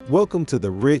Welcome to the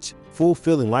Rich,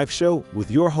 Fulfilling Life Show with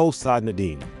your host, Saad.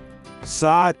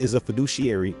 Saad is a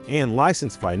fiduciary and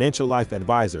licensed financial life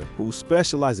advisor who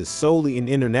specializes solely in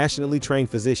internationally trained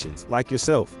physicians like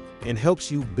yourself and helps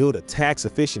you build a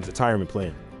tax-efficient retirement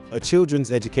plan, a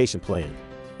children's education plan,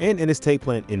 and an estate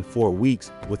plan in 4 weeks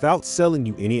without selling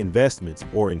you any investments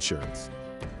or insurance.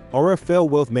 RFL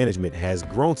Wealth Management has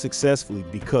grown successfully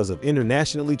because of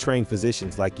internationally trained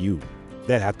physicians like you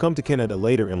that have come to Canada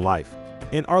later in life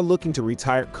and are looking to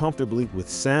retire comfortably with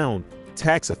sound,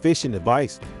 tax-efficient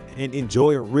advice and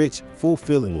enjoy a rich,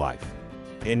 fulfilling life.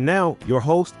 And now, your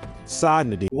host,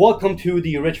 Saad. Welcome to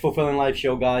the Rich Fulfilling Life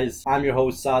Show, guys. I'm your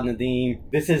host, Saad.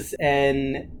 This is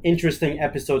an interesting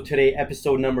episode today,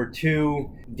 episode number 2,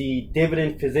 the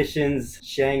Dividend Physicians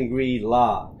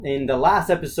Shangri-La. In the last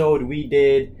episode, we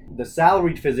did the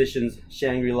salaried physicians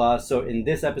Shangri-La. So in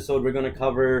this episode, we're going to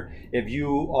cover if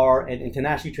you are an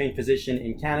internationally trained physician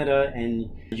in Canada and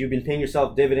you've been paying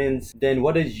yourself dividends, then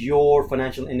what is your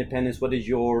financial independence? What does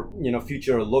your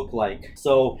future look like?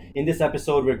 So in this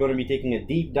episode, we're going to be taking a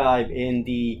deep dive in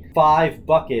the 5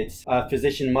 buckets a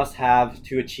physician must have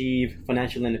to achieve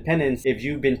financial independence if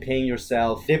you've been paying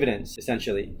yourself dividends,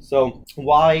 essentially. So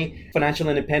why financial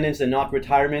independence and not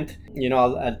retirement?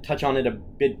 I'll touch on it a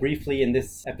bit briefly in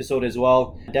this episode as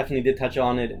well. I definitely did touch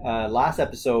on it last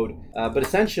episode. But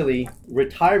essentially,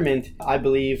 retirement, I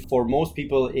believe, for most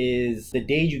people is the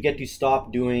day you get to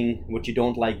stop doing what you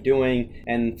don't like doing.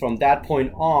 And from that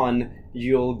point on,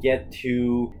 you'll get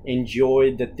to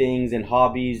enjoy the things and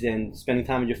hobbies and spending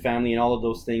time with your family and all of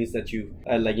those things that you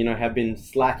have been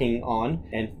slacking on,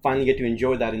 and finally get to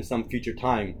enjoy that in some future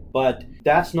time. But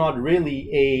that's not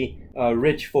really a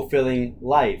rich, fulfilling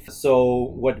life.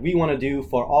 So what we want to do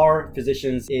for our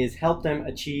physicians is help them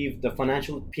achieve the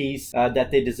financial peace that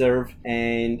they deserve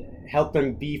and help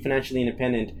them be financially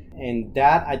independent. And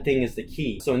that, I think, is the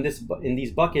key. So in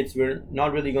these buckets, we're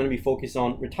not really going to be focused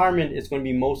on retirement. It's going to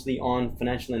be mostly on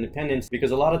financial independence,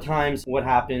 because a lot of times what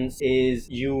happens is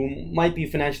you might be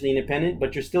financially independent,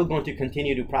 but you're still going to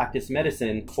continue to practice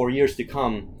medicine for years to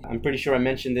come. I'm pretty sure I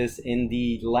mentioned this in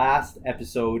the last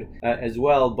episode as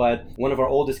well, but one of our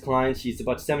oldest clients, she's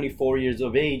about 74 years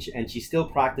of age, and she's still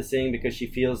practicing because she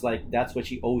feels like that's what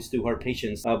she owes to her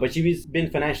patients. But she's been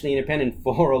financially independent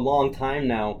for a long time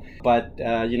now. But,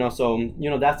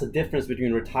 that's the difference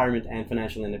between retirement and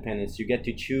financial independence. You get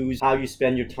to choose how you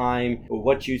spend your time,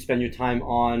 what you spend your time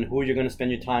on, who you're going to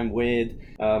spend your time with,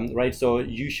 right? So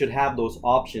you should have those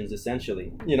options,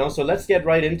 essentially. So let's get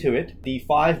right into it. The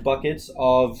 5 buckets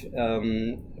of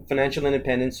financial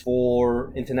independence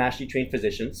for internationally trained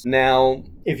physicians. Now,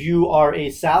 if you are a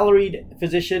salaried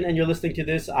physician and you're listening to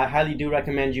this, I highly do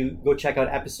recommend you go check out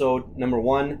episode number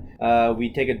 1.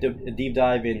 We take a deep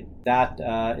dive in that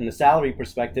in the salary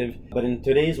perspective. But in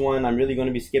today's one, I'm really going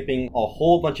to be skipping a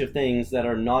whole bunch of things that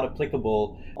are not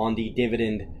applicable on the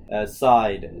dividend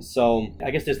side. So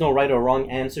I guess there's no right or wrong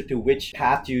answer to which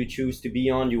path you choose to be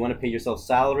on. You want to pay yourself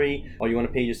salary or you want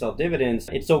to pay yourself dividends.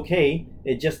 It's okay.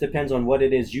 It just depends on what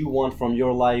it is you want from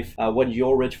your life, what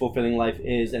your rich, fulfilling life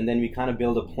is, and then we kind of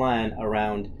build a plan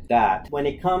around that. When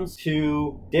it comes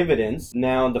to dividends,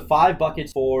 now the 5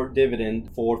 buckets for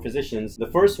dividend for physicians, the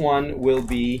first one will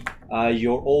be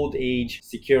your old age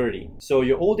security. So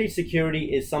your old age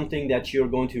security is something that you're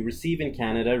going to receive in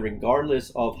Canada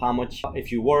regardless of how much,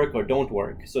 if you work or don't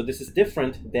work. So this is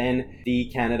different than the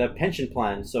Canada pension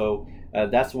plan. So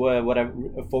that's what I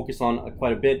focused on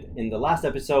quite a bit in the last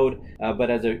episode. But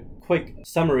as a quick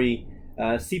summary,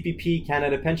 CPP,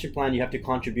 Canada Pension Plan, you have to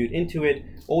contribute into it.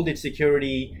 Old age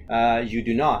security, you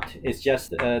do not. It's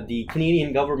just the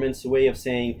Canadian government's way of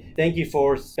saying, thank you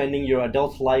for spending your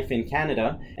adult life in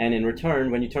Canada, and in return,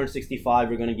 when you turn 65,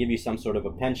 we're going to give you some sort of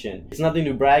a pension. It's nothing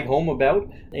to brag home about.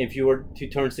 If you were to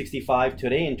turn 65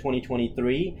 today in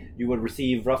 2023, you would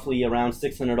receive roughly around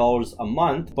 $600 a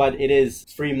month, but it is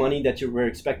free money that you were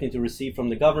expecting to receive from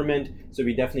the government, so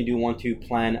we definitely do want to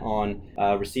plan on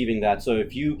receiving that. So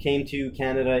if you came to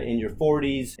Canada in your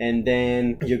 40s and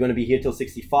then you're going to be here till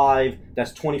 65,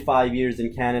 that's 25 years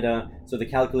in Canada. So the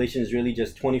calculation is really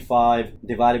just 25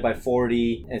 divided by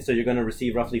 40, and so you're going to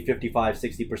receive roughly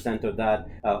 55-60% of that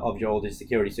of your old age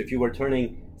security. So if you were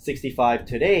turning 65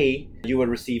 today, you would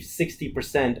receive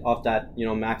 60% of that,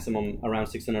 maximum around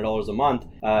 $600 a month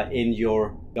in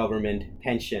your government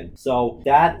pension. So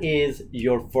that is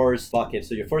your first bucket.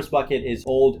 So your first bucket is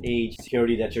old age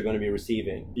security that you're going to be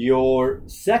receiving. Your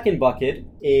second bucket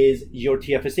is your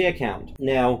TFSA account.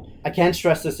 Now, I can't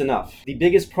stress this enough. The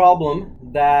biggest problem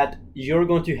that you're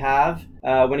going to have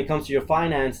when it comes to your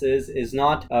finances is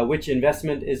not which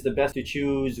investment is the best to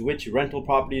choose, which rental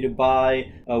property to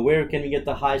buy, where can we get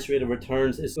the highest rate of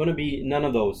returns. It's going to be none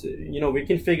of those. We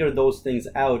can figure those things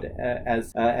out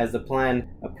as the plan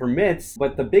permits,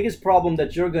 but the biggest problem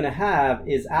that you're going to have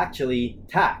is actually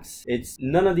tax. It's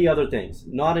none of the other things,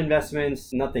 not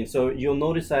investments, nothing. So you'll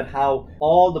notice that how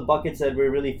all the buckets that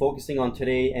we're really focusing on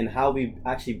today and how we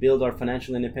actually build our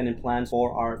financial independent plans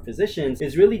for our physicians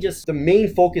is really just the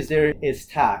main focus there is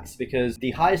tax, because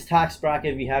the highest tax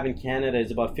bracket we have in Canada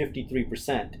is about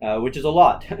 53%, which is a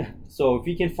lot. So if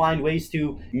we can find ways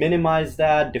to minimize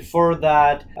that, defer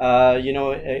that,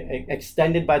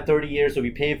 extend it by 30 years so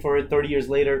we pay for it 30 years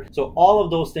later. So all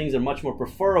of those things are much more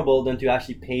preferable than to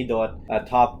actually pay the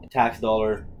top tax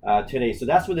dollar today. So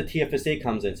that's where the TFSA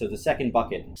comes in. So the second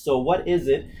bucket. So what is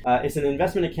it? It's an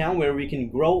investment account where we can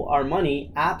grow our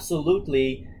money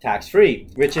absolutely tax-free,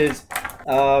 which is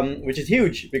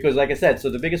huge, because like I said, so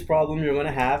the biggest problem you're going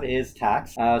to have is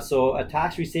tax. So a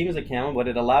tax-free savings account, what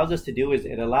it allows us to do is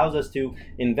it allows us to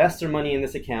invest our money in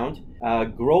this account,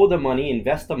 grow the money,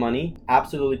 invest the money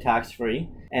absolutely tax-free.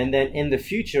 And then in the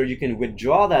future, you can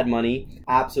withdraw that money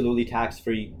absolutely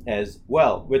tax-free as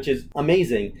well, which is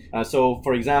amazing. So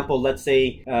for example, let's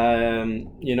say,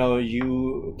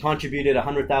 you contributed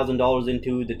 $100,000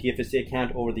 into the TFSA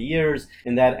account over the years,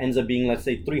 and that ends up being, let's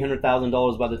say,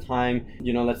 $300,000 by the time,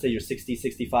 let's say you're 60,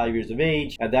 65 years of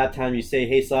age. At that time, you say,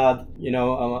 hey, Saad,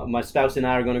 my spouse and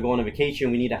I are going to go on a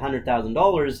vacation. We need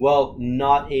 $100,000. Well,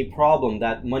 not a problem.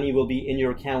 That money will be in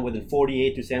your account within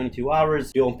 48 to 72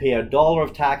 hours. You don't pay a dollar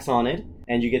of tax on it,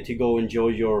 and you get to go enjoy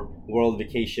your world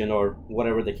vacation or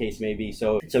whatever the case may be.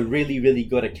 So it's a really, really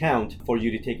good account for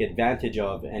you to take advantage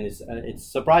of. And it's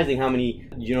surprising how many,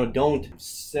 don't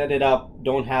set it up,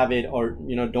 don't have it, or,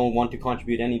 don't want to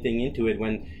contribute anything into it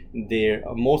when they're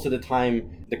most of the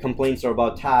time the complaints are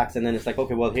about tax, and then it's like,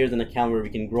 okay, well, here's an account where we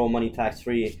can grow money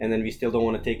tax-free, and then we still don't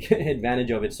want to take advantage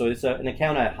of it. So it's an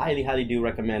account I highly, highly do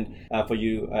recommend for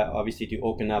you, obviously, to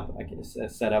open up,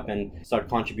 set up, and start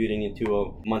contributing into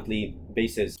a monthly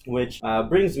basis, which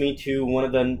brings me to one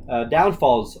of the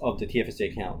downfalls of the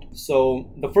TFSA account.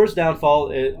 So the first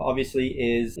downfall obviously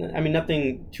is,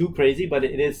 nothing too crazy, but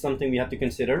it is something we have to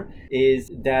consider,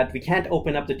 is that we can't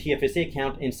open up the TFSA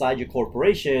account inside your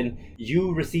corporation.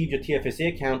 You received your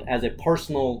TFSA account as a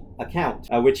personal account,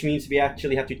 which means we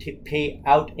actually have to pay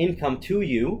out income to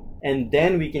you, and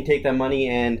then we can take that money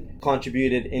and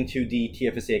contribute it into the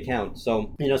TFSA account.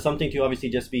 So, something to obviously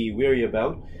just be wary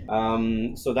about.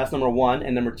 So that's number one.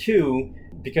 And number two,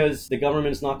 because the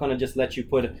government's not going to just let you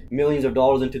put millions of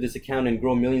dollars into this account and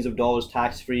grow millions of dollars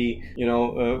tax-free,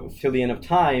 till the end of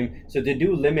time. So they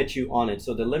do limit you on it.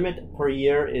 So the limit per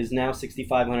year is now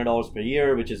 $6,500 per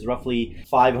year, which is roughly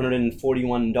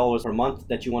 $541 per month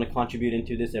that you want to contribute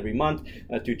into this every month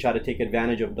to try to take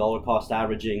advantage of dollar cost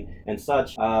averaging and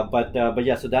such. But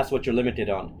yeah, so that's what you're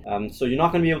limited on. So you're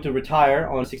not going to be able to retire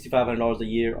on $6,500 a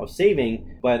year of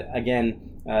saving, but again,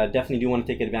 definitely do want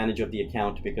to take advantage of the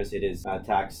account because it is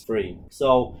tax-free.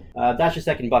 So that's your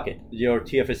second bucket, your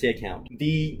TFSA account.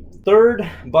 The third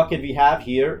bucket we have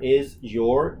here is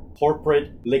your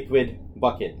corporate liquid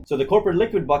bucket. So the corporate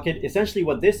liquid bucket, essentially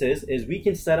what this is we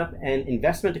can set up an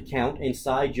investment account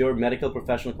inside your medical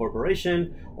professional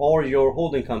corporation or your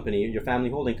holding company, your family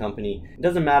holding company. It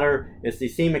doesn't matter, it's the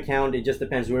same account, it just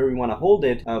depends where we want to hold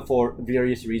it for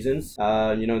various reasons.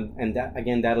 And that,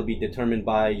 again, that'll be determined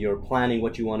by your planning,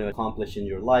 what you want to accomplish in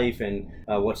your life and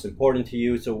what's important to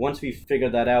you. So once we figure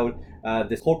that out,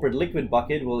 this corporate liquid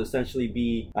bucket will essentially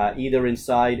be either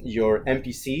inside your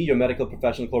MPC, your medical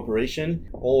professional corporation,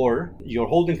 or your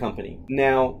holding company.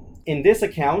 Now, in this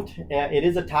account, it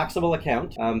is a taxable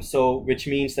account, which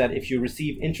means that if you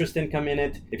receive interest income in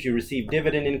it, if you receive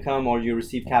dividend income, or you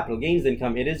receive capital gains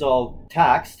income, it is all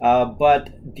taxed. But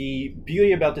the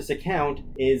beauty about this account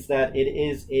is that it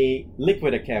is a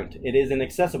liquid account. It is an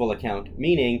accessible account,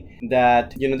 meaning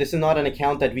that this is not an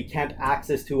account that we can't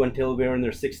access to until we're in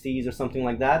their 60s or something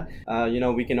like that.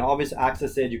 We can always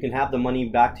access it. You can have the money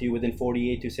back to you within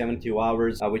 48 to 72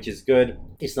 hours, which is good.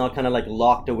 It's not kind of like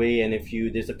locked away, and if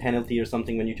there's a penalty or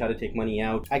something when you try to take money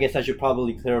out. I guess I should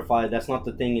probably clarify that's not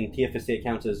the thing in TFSA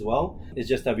accounts as well. It's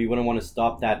just that we wouldn't want to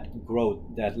stop that growth,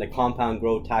 that like compound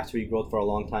growth, tax-free growth for a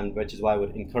long time, which is why I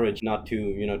would encourage not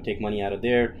to, take money out of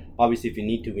there. Obviously, if you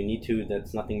need to, we need to.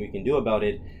 That's nothing we can do about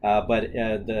it. But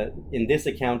in this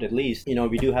account, at least,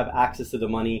 we do have access to the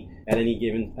money at any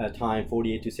given time,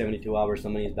 48 to 72 hours, the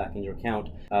money is back in your account.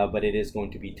 But it is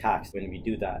going to be taxed when we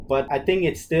do that. But I think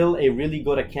it's still a really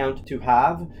good account to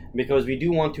have because we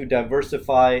do want to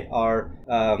diversify our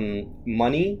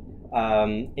money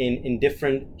in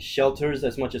different shelters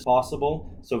as much as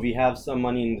possible. So we have some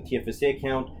money in the TFSA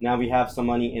account. Now we have some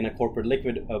money in a corporate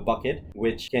liquid bucket,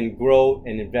 which can grow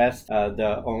and invest.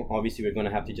 Obviously, we're going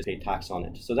to have to just pay tax on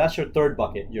it. So that's your third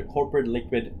bucket, your corporate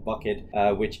liquid bucket,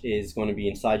 which is going to be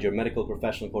inside your medical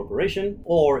professional corporation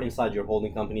or inside your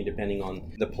holding company, depending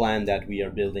on the plan that we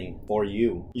are building for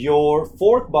you. Your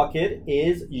fourth bucket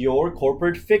is your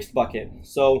corporate fixed bucket.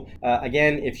 So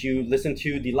again, if you listen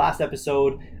to the last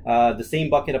episode, the same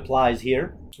bucket applies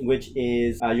here, which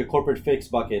is your corporate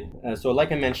fixed bucket. So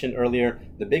like I mentioned earlier,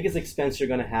 the biggest expense you're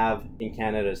going to have in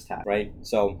Canada is tax, right?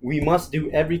 So we must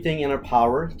do everything in our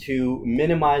power to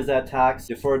minimize that tax,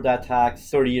 defer that tax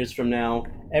 30 years from now,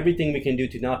 everything we can do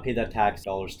to not pay that tax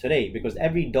dollars today, because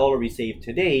every dollar we save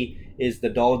today is the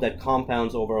dollar that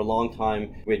compounds over a long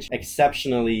time, which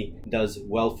exceptionally does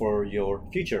well for your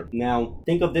future. Now,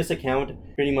 think of this account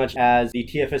pretty much as the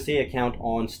TFSA account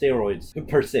on steroids,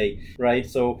 per se, right?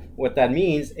 So what that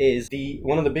means is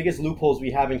one of the biggest loopholes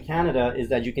we have in Canada is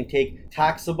that you can take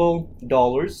taxable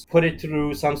dollars, put it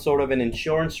through some sort of an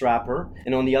insurance wrapper,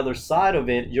 and on the other side of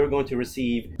it, you're going to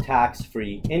receive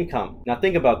tax-free income. Now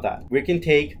think about that. We can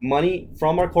take money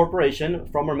from our corporation,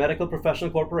 from our medical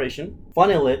professional corporation,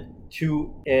 funnel it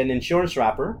to an insurance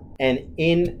wrapper, and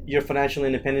in your financial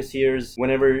independence years,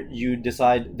 whenever you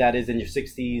decide that is in your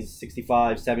 60s,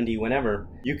 65, 70, whenever,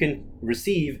 you can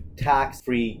receive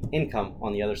tax-free income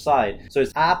on the other side. So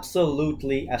it's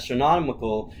absolutely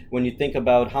astronomical when you think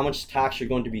about how much tax you're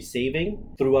going to be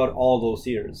saving throughout all those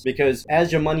years. Because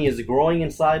as your money is growing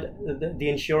inside the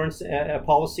insurance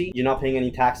policy, you're not paying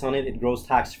any tax on it, it grows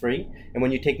tax-free. And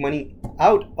when you take money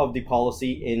out of the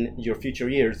policy in your future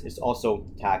years, it's also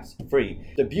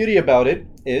tax-free. The beauty about it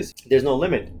is there's no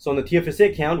limit. So in the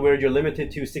TFSA account, where you're limited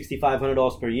to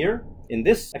 $6,500 per year, in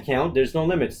this account, there's no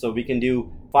limit. So we can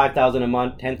do $5,000 a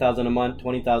month, $10,000 a month,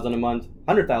 $20,000 a month,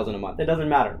 $100,000 a month. It doesn't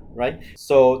matter, right?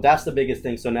 So that's the biggest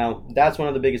thing. So now that's one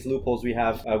of the biggest loopholes we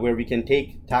have, where we can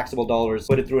take taxable dollars,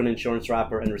 put it through an insurance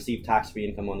wrapper, and receive tax-free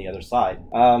income on the other side.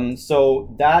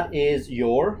 So that is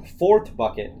your fourth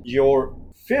bucket. Your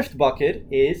fifth bucket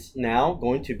is now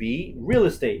going to be real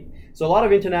estate. So a lot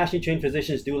of internationally trained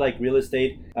physicians do like real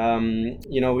estate.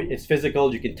 It's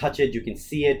physical, you can touch it, you can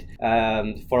see it.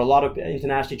 For a lot of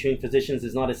internationally trained physicians,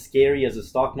 it's not as scary as the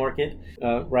stock market,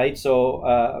 right? So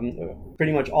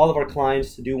pretty much all of our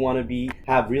clients do want to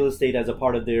have real estate as a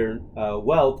part of their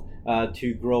wealth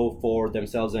to grow for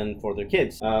themselves and for their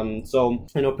kids.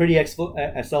 Pretty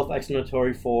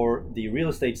self-explanatory for the real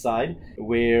estate side,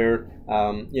 where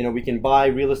we can buy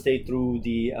real estate through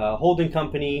the holding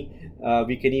company.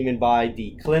 We can even buy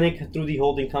the clinic through the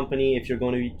holding company if you're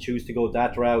going to choose to go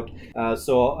that route.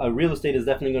 So real estate is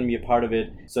definitely going to be a part of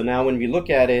it. So now when we look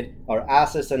at it, our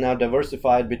assets are now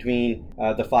diversified between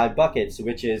the 5 buckets,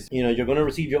 which is, you're going to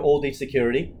receive your old age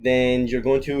security. Then you're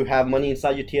going to have money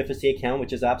inside your TFSA account,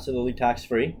 which is absolutely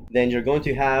tax-free. Then you're going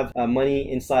to have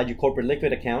money inside your corporate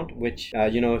liquid account, which,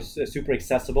 is super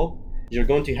accessible. You're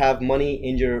going to have money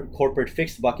in your corporate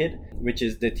fixed bucket, which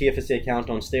is the TFSA account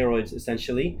on steroids,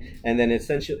 essentially. And then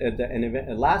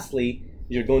lastly,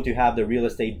 you're going to have the real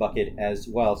estate bucket as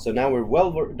well. So now we're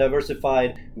well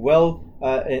diversified,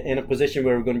 in a position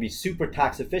where we're going to be super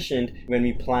tax efficient when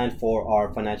we plan for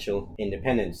our financial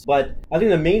independence. But I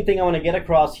think the main thing I want to get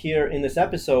across here in this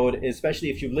episode,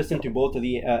 especially if you've listened to both of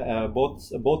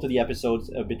the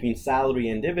episodes between salary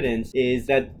and dividends, is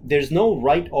that there's no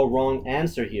right or wrong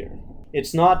answer here.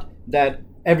 It's not that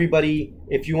everybody,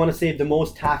 if you want to save the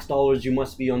most tax dollars, you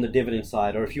must be on the dividend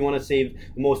side, or if you want to save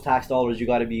the most tax dollars, you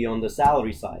got to be on the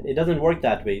salary side. It doesn't work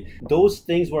that way. Those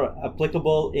things were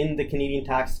applicable in the Canadian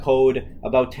tax code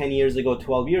about 10 years ago,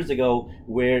 12 years ago,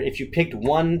 where if you picked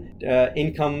one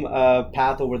income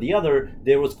path over the other,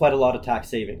 there was quite a lot of tax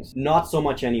savings. Not so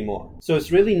much anymore. So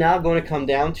it's really now going to come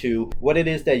down to what it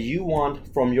is that you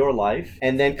want from your life,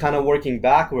 and then kind of working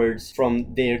backwards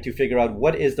from there to figure out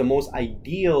what is the most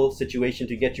ideal situation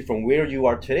to get you from where you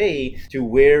are today to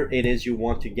where it is you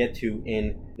want to get to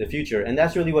in the future. And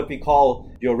that's really what we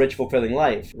call your rich, fulfilling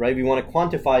life, right? We want to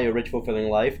quantify your rich, fulfilling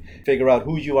life, figure out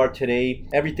who you are today,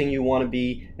 everything you want to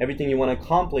be, everything you want to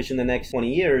accomplish in the next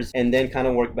 20 years, and then kind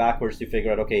of work backwards to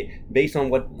figure out, okay, based on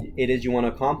what it is you want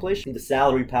to accomplish, the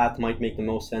salary path might make the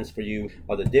most sense for you,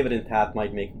 or the dividend path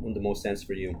might make the most sense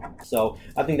for you. So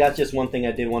I think that's just one thing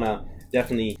I did want to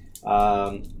definitely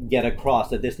get across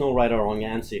that there's no right or wrong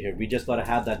answer here. We just got to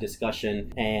have that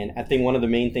discussion. And I think one of the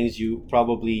main things you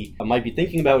probably might be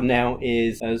thinking about now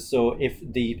is, so if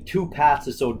the two paths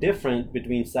are so different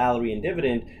between salary and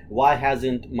dividend, why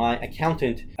hasn't my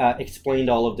accountant explained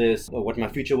all of this, what my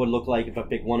future would look like if I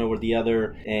pick one over the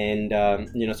other? And,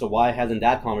 so why hasn't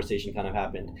that conversation kind of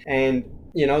happened? And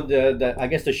I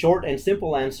guess the short and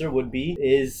simple answer would be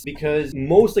is because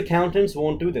most accountants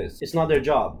won't do this. It's not their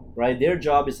job, right? Their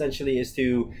job essentially is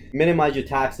to minimize your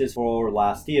taxes for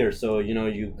last year. So,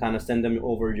 you kind of send them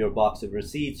over your box of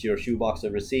receipts, your shoebox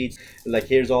of receipts, like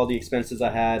here's all the expenses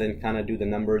I had, and kind of do the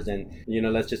numbers, and,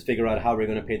 let's just figure out how we're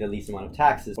going to pay the least amount of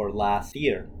taxes for last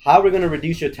year. How we're going to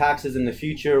reduce your taxes in the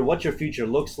future, what your future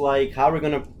looks like, how we're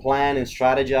going to plan and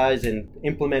strategize and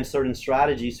implement certain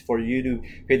strategies for you to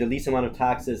pay the least amount of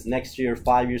taxes next year,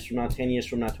 5 years from now, 10 years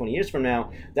from now, 20 years from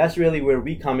now. That's really where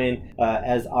we come in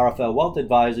as RFL Wealth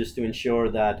Advisors to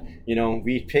ensure that,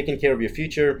 we've taken care of your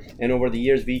future. And over the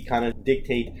years, we kind of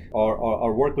dictate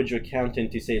or work with your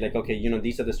accountant to say like, okay,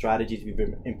 these are the strategies we've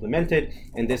implemented,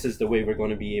 and this is the way we're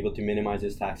going to be able to minimize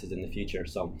his taxes in the future.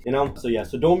 So,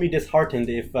 so don't be disheartened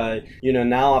if,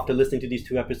 now after listening to these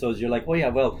 2 episodes, you're like, oh yeah,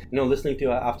 well, listening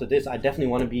to after this, I definitely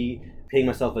want to be paying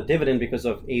myself a dividend because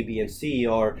of A, B, and C,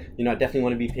 or, I definitely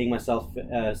want to be paying myself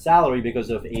salary because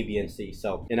of A, B, and C.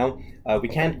 So, we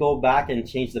can't go back and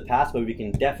change the past, but we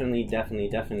can definitely,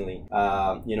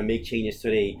 make changes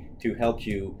today to help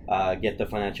you get the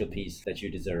financial peace that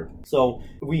you deserve. So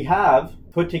we have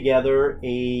put together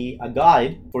a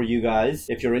guide for you guys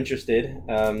if you're interested.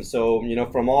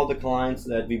 From all the clients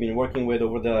that we've been working with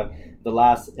over the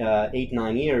last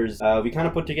 8-9 years, we kind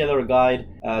of put together a guide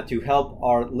to help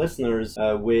our listeners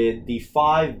with the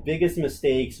 5 biggest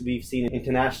mistakes we've seen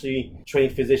internationally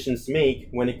trained physicians make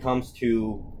when it comes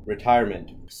to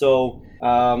retirement. So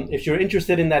if you're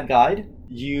interested in that guide,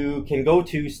 you can go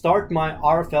to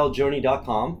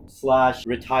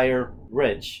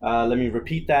startmyrfljourney.com/retire-rich. Let me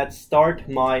repeat that,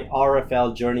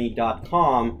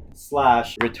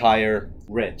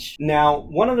 startmyrfljourney.com/retire-rich. Now,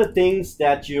 one of the things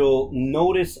that you'll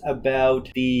notice about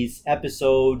these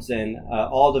episodes and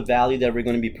all the value that we're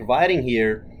going to be providing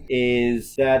here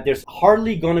is that there's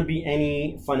hardly going to be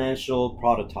any financial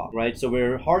product talk, right? So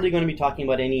we're hardly going to be talking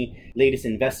about any latest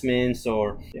investments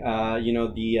or,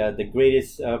 the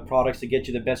greatest products to get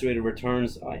you the best rate of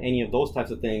returns, any of those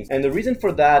types of things. And the reason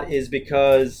for that is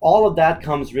because all of that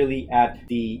comes really at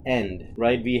the end,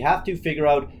 right? We have to figure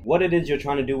out what it is you're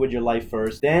trying to do with your life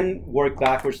first, then work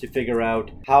backwards to figure out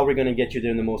how we're going to get you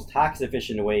there in the most tax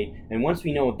efficient way. And once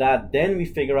we know that, then we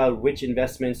figure out which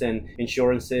investments and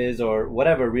insurances or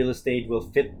whatever real estate will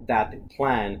fit that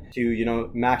plan to,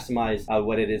 maximize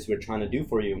what it is we're trying to do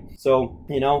for you. So,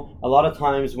 a lot of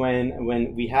times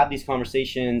when we have these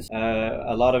conversations,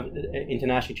 a lot of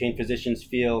internationally trained physicians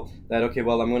feel that, okay,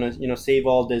 well, I'm going to, save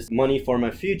all this money for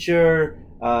my future.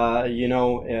 Am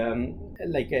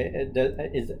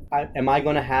I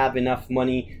going to have enough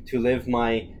money to live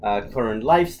my current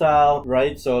lifestyle,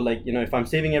 right? So if I'm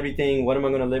saving everything, what am I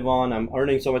going to live on? I'm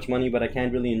earning so much money, but I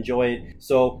can't really enjoy it.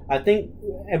 So I think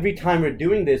every time we're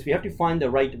doing this, we have to find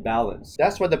the right balance.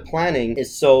 That's why the planning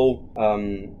is so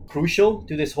crucial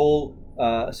to this whole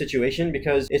situation,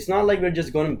 because it's not like we're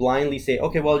just going to blindly say,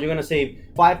 okay, well, you're going to save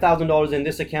 $5,000 in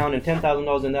this account and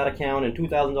 $10,000 in that account and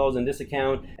 $2,000 in this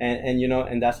account,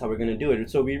 and that's how we're going to do it.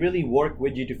 So we really work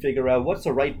with you to figure out what's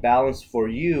the right balance for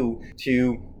you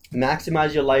to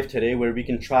maximize your life today, where we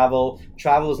can travel.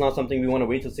 Travel is not something we want to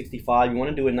wait till 65. You want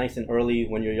to do it nice and early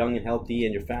when you're young and healthy,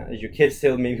 and your kids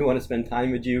still maybe want to spend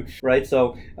time with you, right?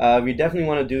 So we definitely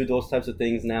want to do those types of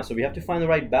things now. So we have to find the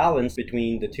right balance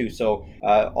between the two. So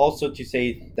also to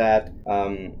say that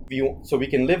we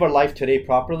can live our life today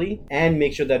properly and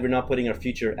make sure that we're not putting our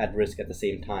future at risk at the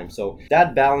same time. So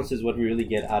that balance is what we really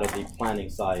get out of the planning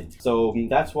side. So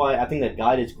that's why I think that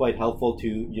guide is quite helpful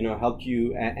to help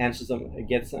you answer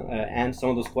and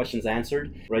some of those questions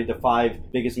answered, right? The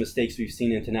 5 biggest mistakes we've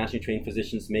seen internationally trained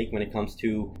physicians make when it comes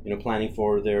to planning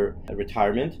for their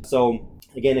retirement. So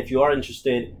again, if you are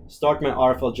interested,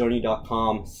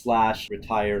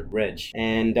 startmyrfljourney.com/retire-rich.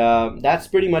 And that's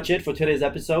pretty much it for today's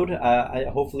episode.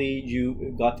 Hopefully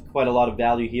you got quite a lot of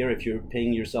value here if you're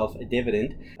paying yourself a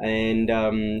dividend. And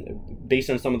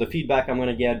based on some of the feedback I'm going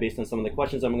to get, based on some of the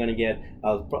questions I'm going to get,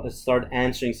 I'll start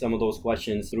answering some of those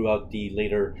questions throughout the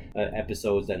later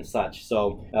episodes and such.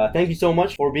 So thank you so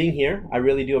much for being here. I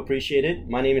really do appreciate it.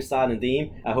 My name is Saad. I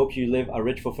hope you live a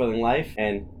rich, fulfilling life,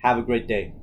 and have a great day.